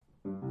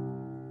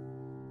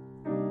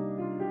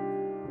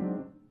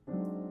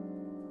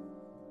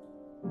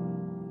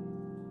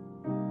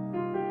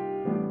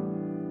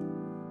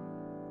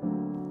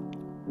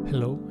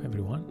Hello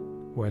everyone,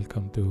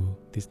 welcome to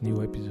this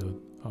new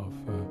episode of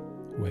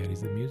Where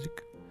is the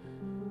Music?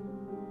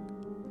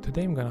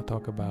 Today I'm gonna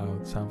talk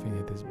about something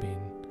that has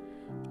been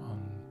on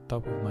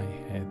top of my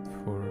head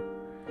for,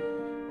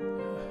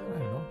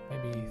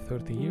 maybe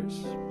 30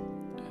 years.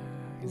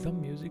 It's not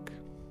music,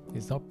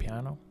 it's not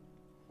piano,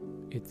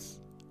 it's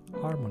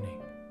harmony.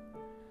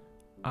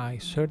 I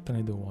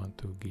certainly don't want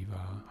to give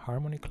a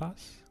harmony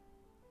class,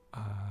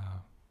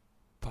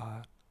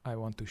 but I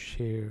want to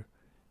share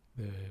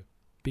the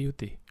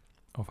beauty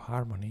of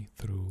harmony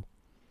through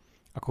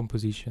a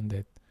composition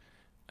that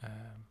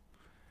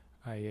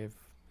it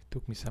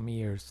took me some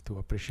years to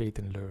appreciate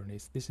and learn.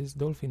 This is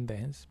Dolphin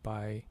Dance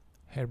by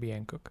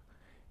Hancock.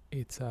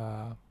 It's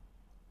a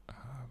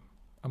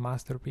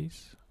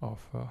masterpiece of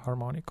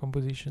harmonic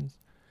compositions,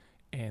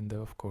 and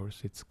of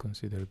course it's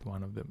considered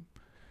one of the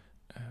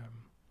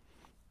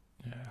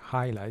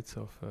highlights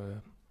of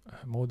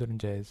modern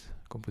jazz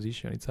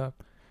composition. It's a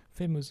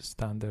famous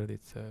standard.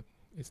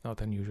 It's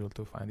not unusual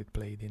to find it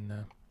played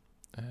in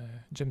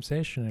jam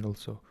session, and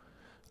also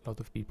a lot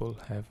of people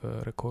have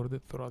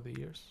recorded throughout the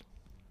years.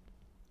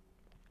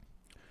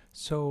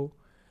 So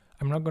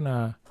I'm not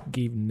gonna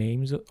give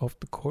names of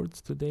the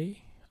chords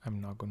today.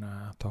 I'm not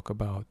gonna talk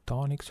about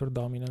tonics or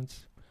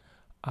dominants.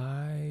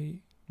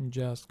 I'm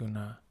just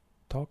gonna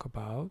talk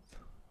about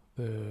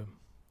the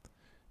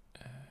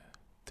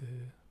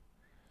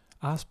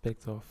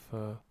aspect of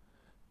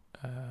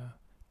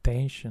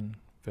tension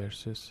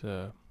versus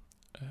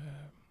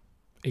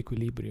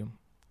equilibrium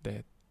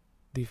that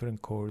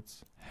different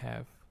chords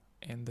have,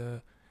 and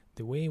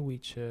the way in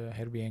which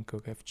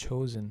Hancock have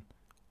chosen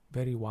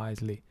very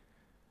wisely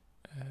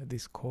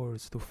these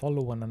chords to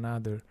follow one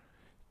another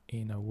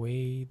in a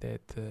way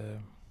that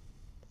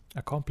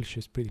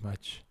accomplishes pretty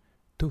much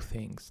two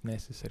things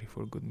necessary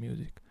for good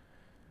music.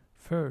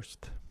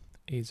 First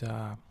is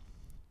a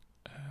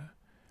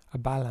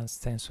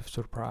balanced sense of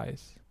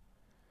surprise.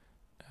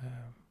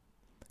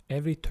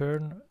 Every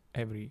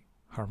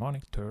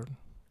harmonic turn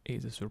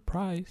is a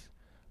surprise,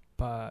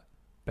 but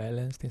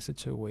balanced in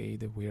such a way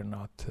that we are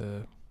not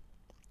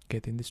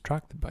getting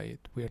distracted by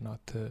it. We are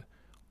not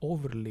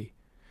overly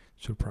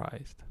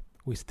surprised.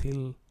 We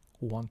still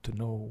want to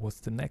know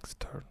what's the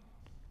next turn.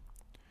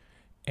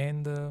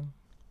 And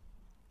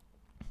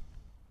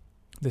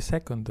the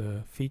second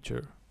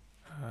feature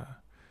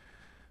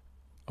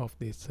of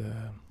this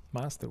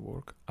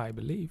masterwork, I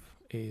believe,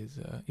 is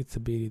its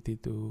ability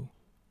to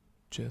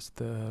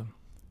just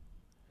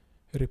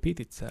repeat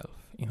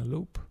itself in a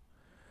loop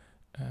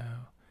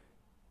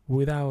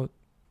without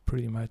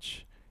pretty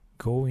much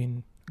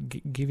giving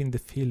the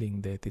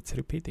feeling that it's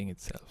repeating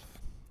itself,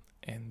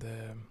 and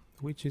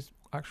which is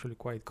actually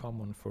quite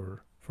common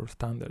for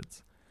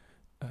standards.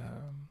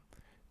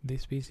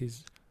 This piece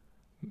is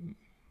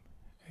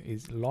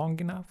long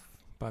enough,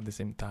 but at the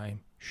same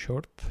time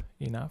short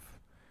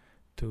enough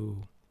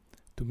to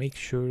make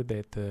sure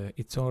that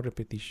its own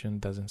repetition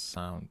doesn't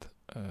sound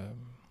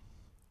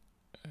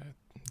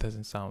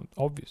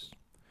obvious.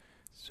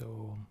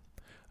 So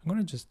I'm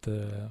gonna just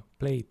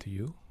play it to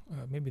you,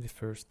 maybe the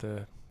first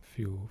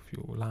few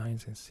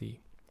lines, and see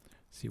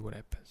what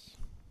happens.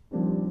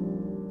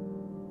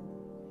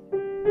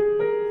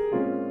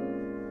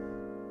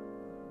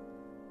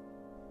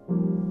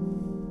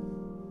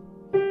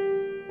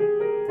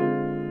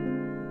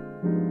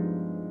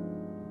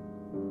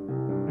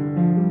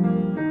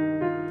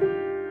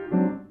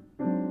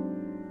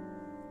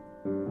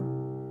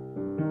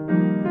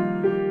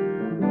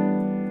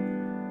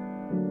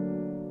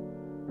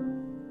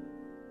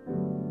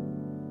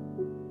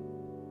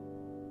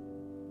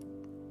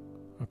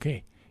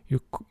 Okay,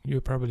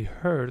 you probably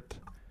heard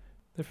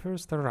the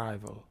first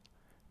arrival,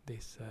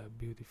 this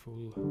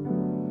beautiful.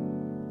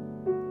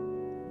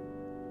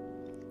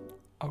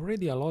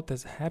 Already a lot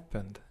has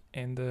happened,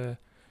 and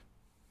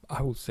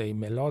I would say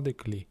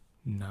melodically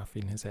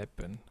nothing has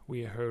happened.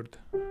 We heard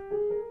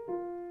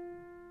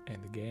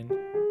and again,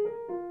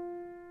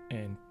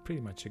 and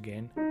pretty much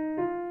again,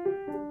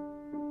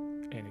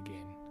 and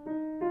again.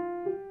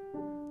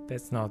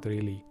 That's not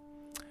really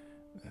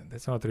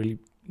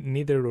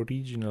neither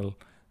original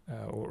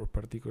or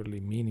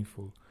particularly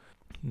meaningful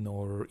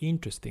nor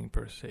interesting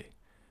per se,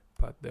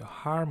 but the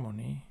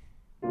harmony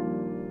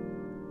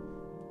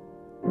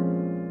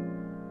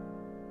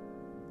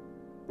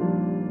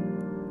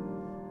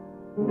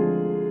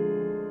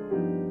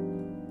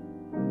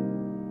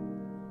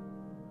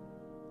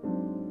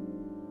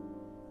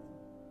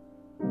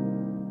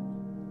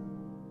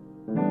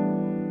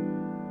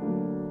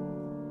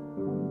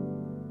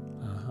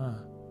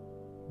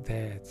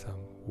that's a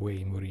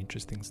way more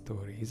interesting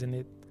story, isn't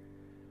it?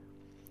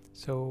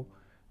 So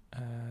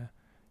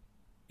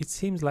it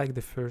seems like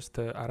the first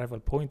arrival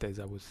point, as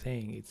I was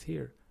saying, it's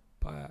here,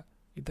 but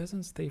it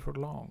doesn't stay for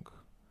long.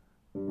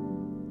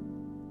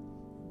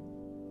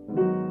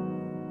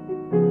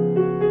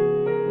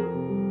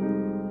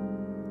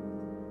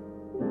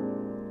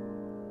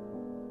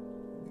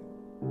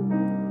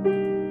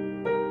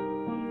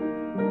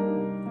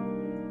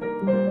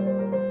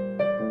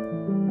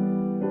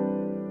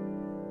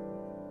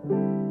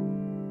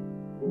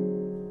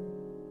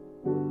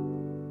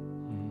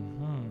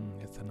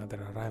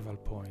 another arrival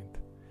point.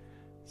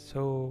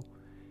 So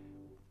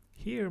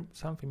here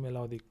something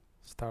melodic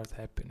starts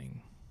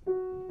happening.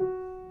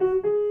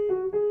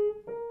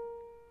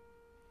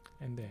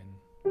 And then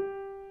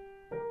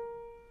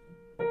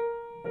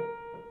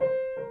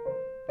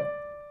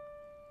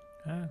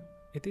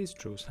it is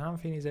true,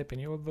 something is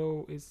happening,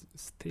 although it's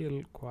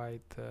still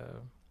quite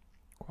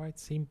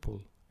simple,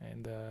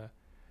 and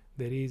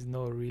there is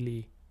no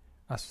really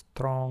a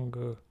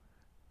strong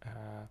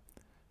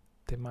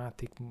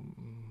thematic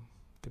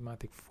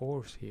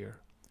force here.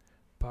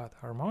 But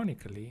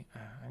harmonically,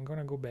 I'm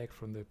gonna go back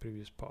from the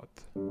previous spot.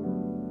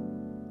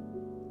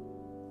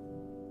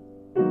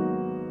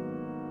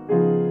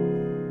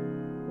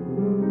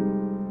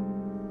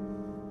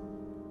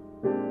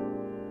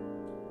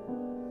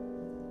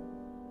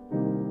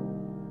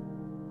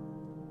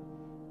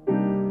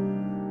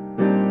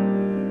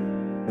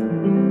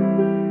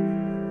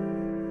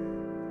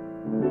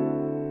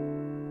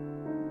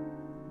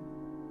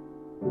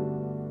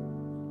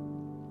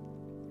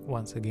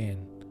 Once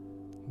again,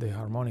 the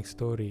harmonic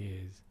story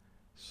is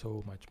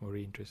so much more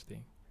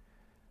interesting.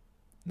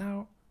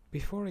 Now,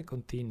 before I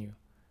continue,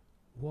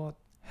 what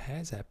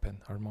has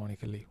happened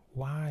harmonically?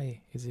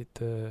 Why is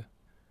it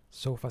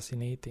so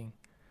fascinating?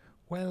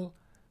 Well,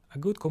 a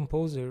good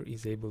composer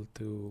is able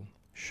to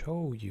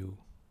show you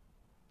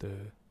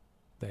the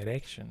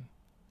direction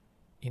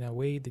in a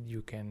way that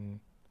you can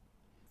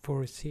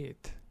foresee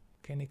it,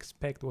 can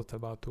expect what's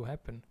about to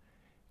happen,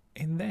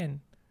 and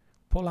then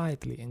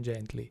politely and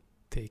gently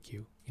take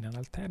you in an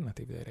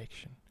alternative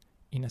direction.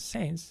 In a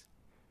sense,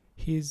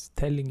 he's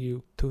telling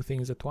you two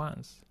things at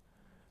once.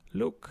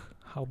 Look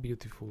how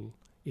beautiful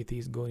it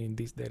is going in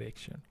this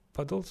direction,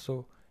 but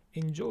also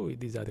enjoy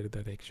this other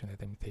direction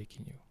that I'm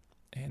taking you.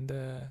 And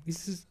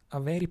this is a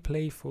very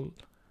playful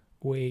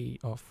way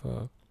of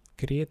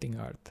creating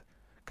art,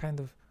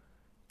 kind of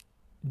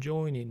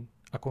joining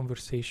a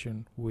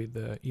conversation with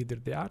either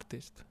the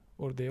artist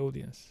or the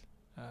audience.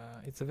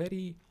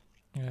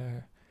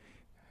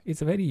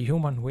 It's a very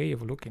human way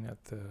of looking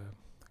at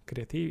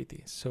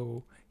creativity.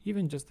 So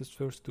even just the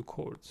first two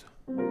chords.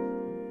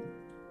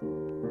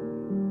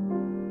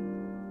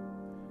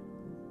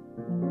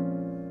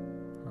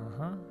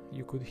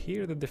 You could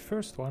hear that the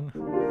first one,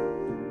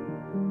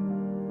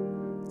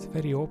 it's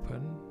very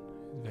open,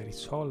 very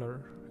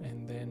solar,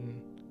 and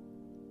then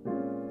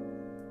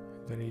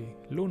very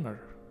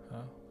lunar.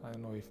 I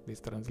don't know if this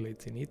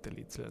translates in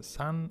Italy. It's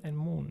sun and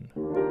moon.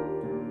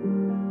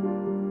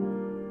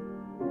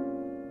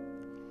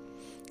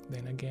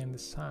 Then again the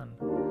sun.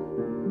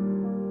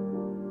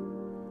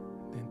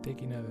 Then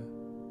taking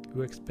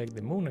you expect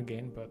the moon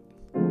again, but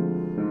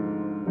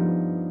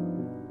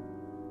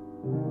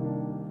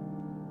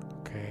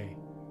okay,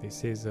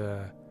 this is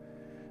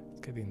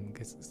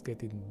it's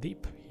getting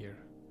deep here.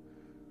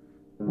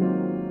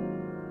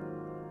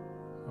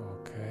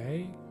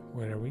 Okay,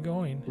 where are we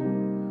going?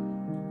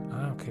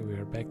 Okay, we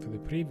are back to the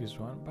previous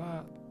one,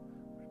 but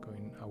we're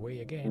going away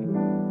again.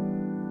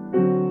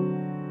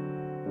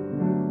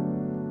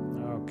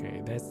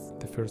 Okay, that's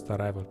the first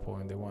arrival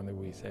point, the one that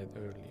we said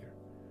earlier.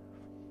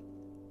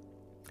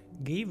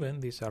 Given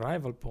this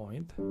arrival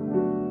point,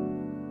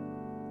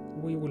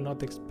 we will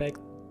not expect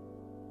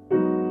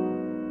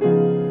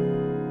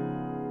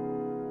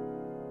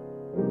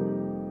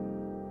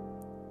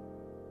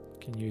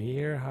Can you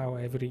hear how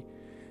every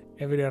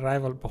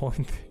arrival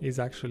point is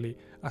actually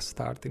a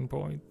starting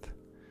point?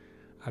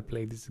 I'll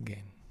play this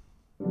again.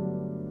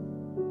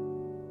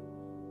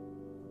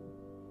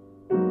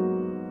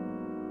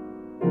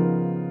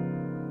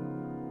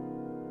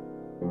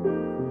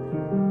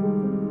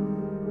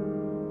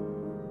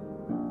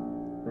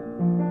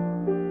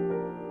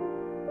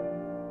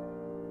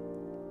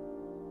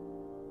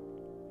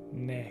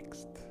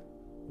 Next.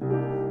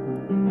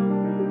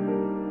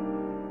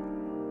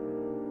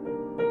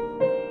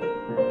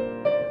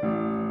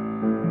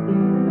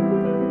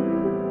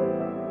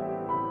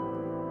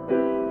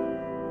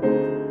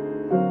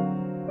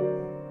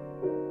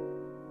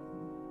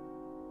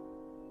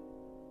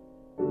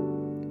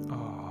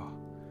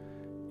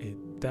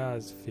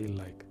 Does feel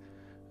like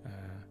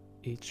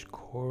each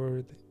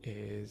chord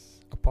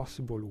is a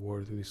possible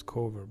word to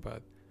discover,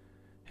 but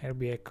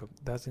Herbie Hancock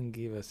doesn't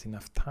give us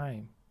enough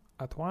time.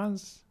 At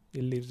once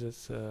it leaves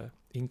us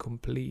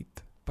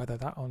incomplete, but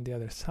on the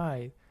other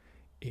side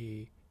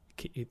it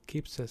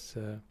keeps us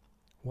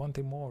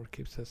wanting more,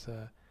 keeps us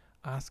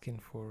asking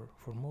for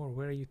more.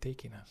 Where are you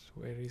taking us?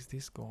 Where is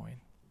this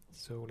going?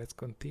 So let's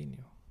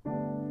continue.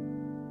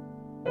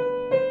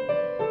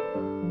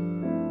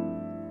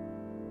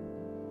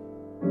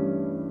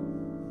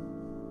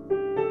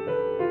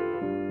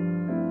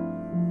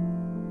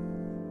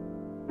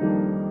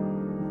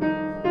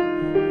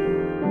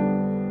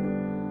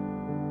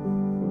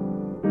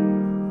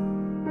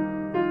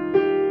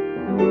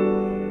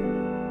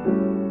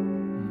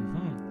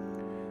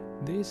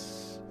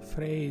 This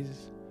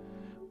phrase,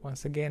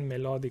 once again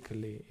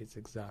melodically, it's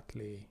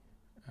exactly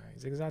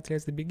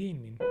as the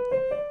beginning.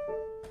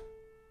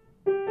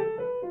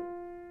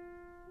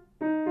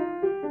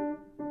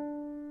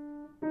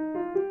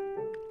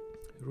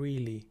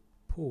 really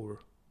poor.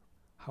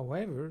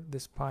 However,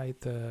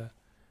 despite the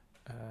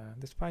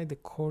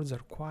chords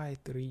are quite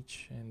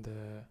rich and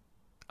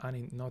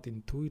not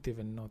intuitive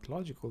and not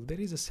logical, there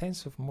is a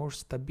sense of more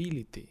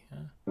stability.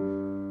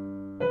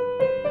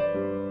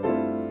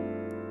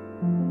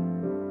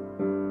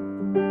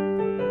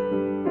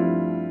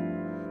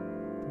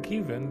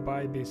 Given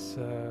by this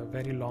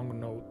very long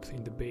note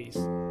in the bass.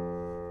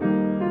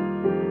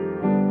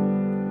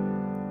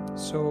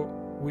 So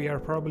we are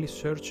probably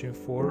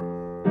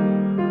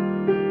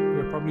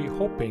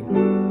hoping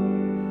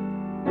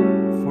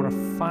for a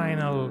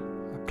final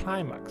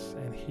climax,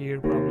 and here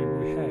probably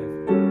we have.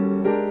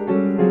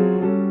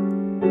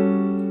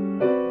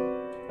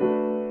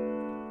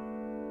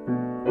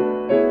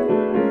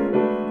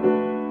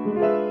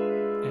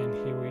 And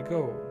here we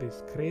go.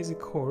 These crazy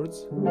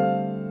chords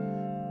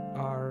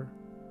are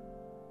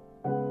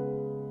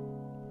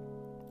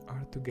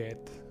to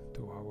get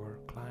to our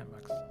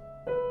climax.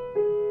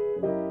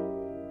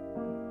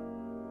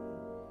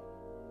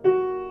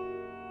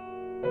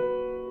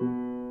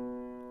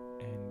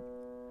 And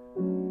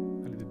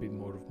a little bit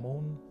more of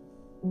moan.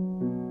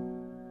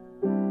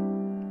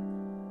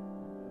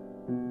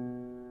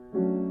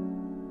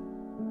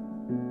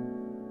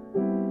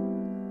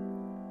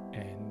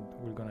 And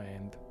we're gonna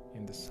end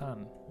in the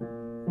sun.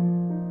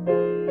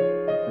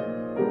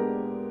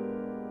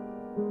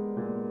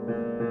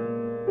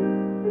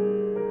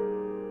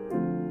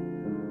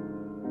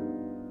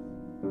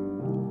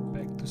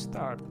 To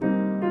start.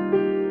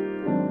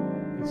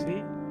 You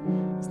see,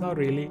 it's not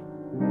really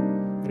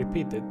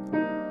repeated,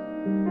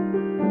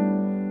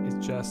 it's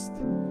just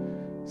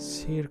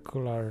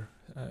circular,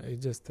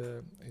 it's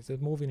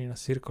just moving in a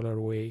circular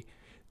way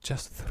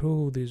just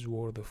through this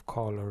world of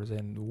colors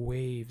and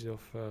waves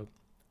of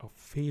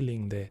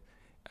feeling that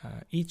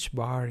each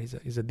bar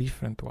is a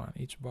different one,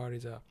 each bar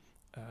is a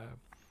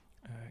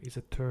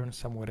turn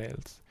somewhere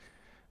else.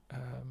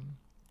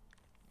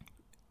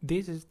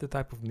 This is the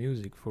type of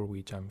music for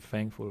which I'm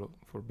thankful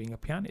for being a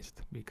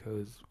pianist,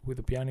 because with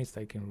a pianist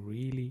I can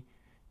really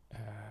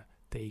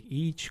take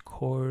each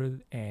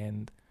chord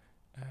and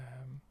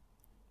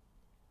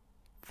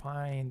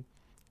find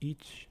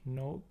each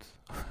note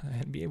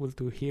and be able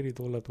to hear it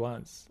all at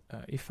once.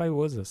 If I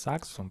was a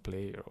saxophone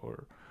player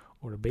or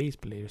a bass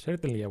player,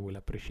 certainly I will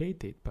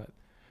appreciate it, but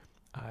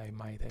I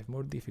might have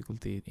more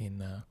difficulty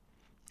in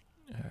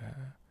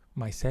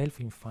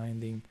myself in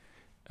finding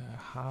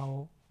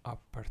how a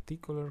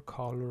particular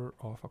color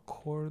of a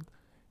chord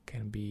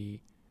can be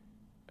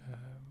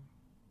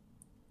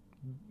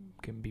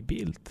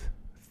built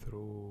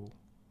through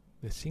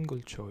the single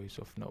choice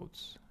of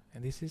notes.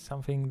 And this is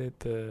something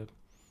that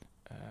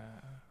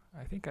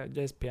I think a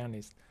jazz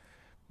pianist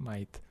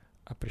might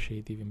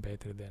appreciate even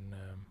better than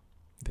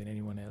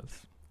anyone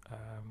else.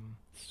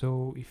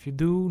 So if you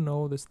do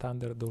know the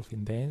standard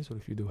Dolphin dance, or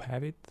if you do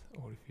have it,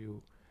 or if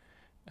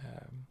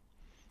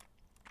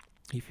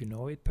you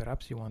know it,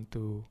 perhaps you want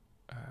to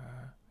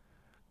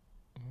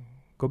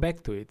go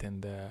back to it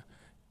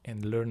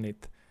and learn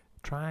it,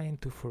 trying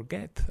to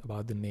forget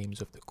about the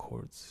names of the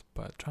chords,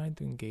 but trying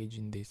to engage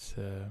in this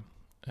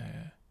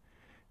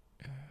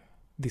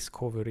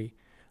discovery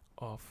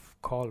of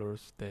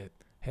colors that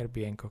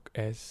Herbie Hancock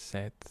has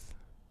set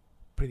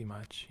pretty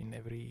much in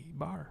every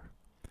bar.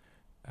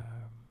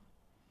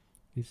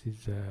 This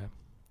is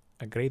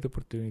a great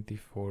opportunity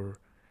for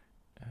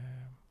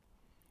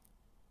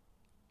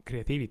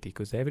creativity,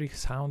 because every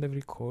sound,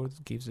 every chord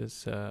gives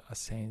us a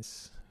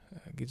sense,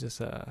 gives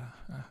us a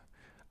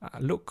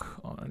look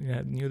in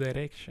a new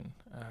direction.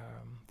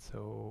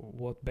 So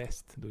what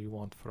best do you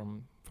want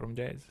from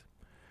jazz?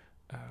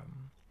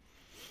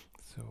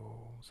 So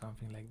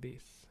something like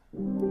this.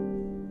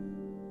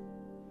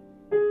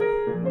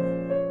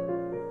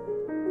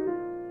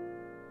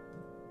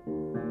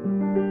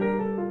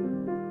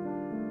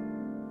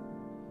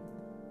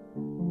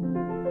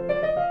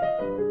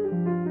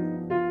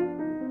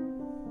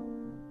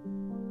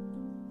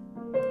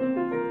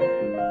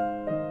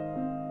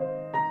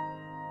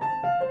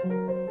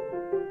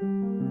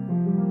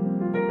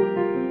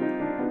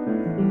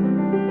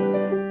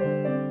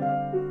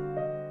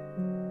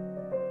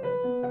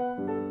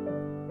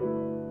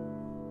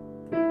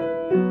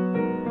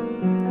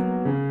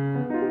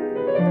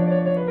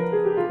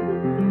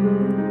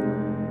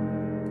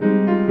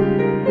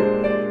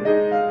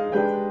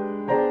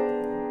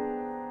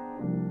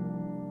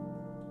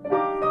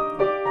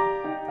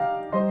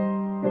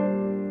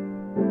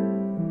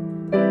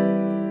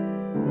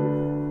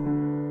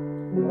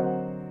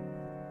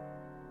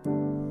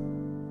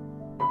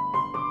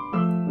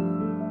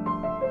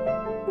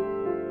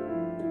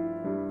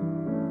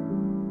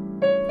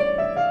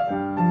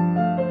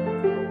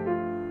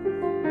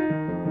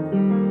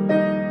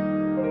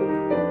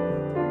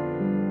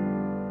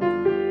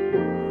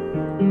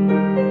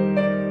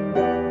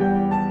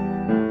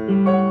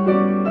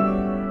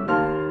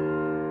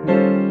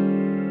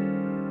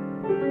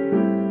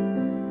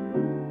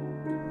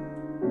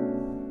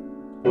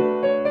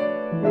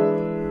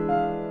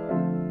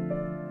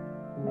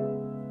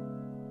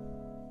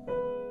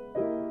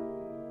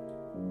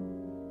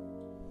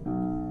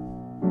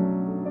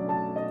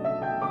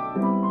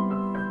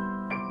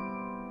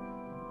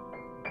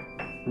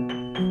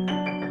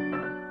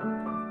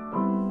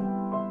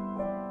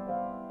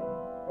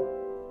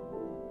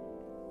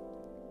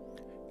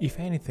 if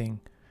anything,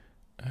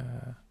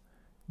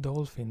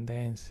 Dolphin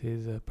dance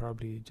is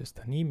probably just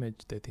an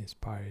image that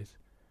inspires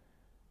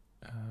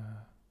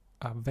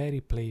a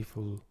very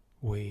playful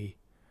way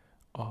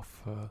of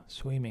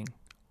swimming,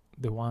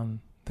 the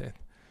one that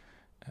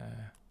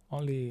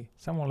only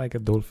someone like a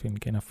dolphin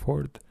can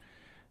afford.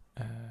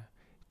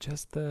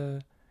 Just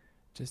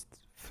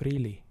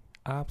freely,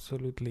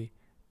 absolutely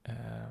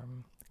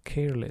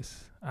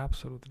careless,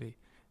 absolutely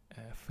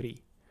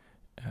free.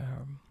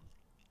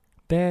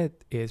 That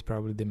is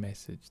probably the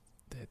message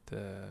that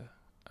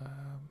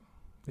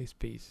this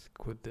piece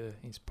could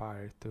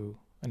inspire to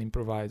an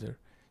improviser.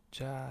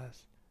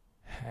 Just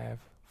have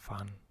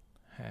fun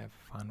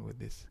with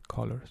these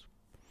colors.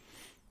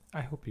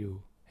 I hope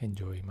you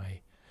enjoy my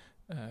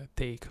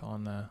take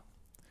on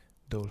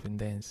dolphin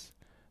dance.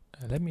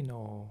 Let me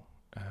know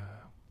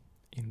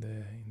in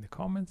the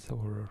comments,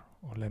 or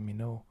let me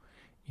know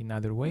in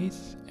other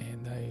ways,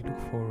 and I look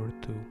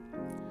forward to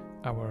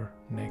our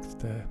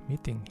next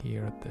meeting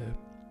here at the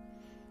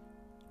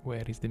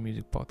Where is the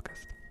Music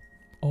podcast.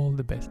 All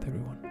the best,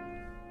 everyone.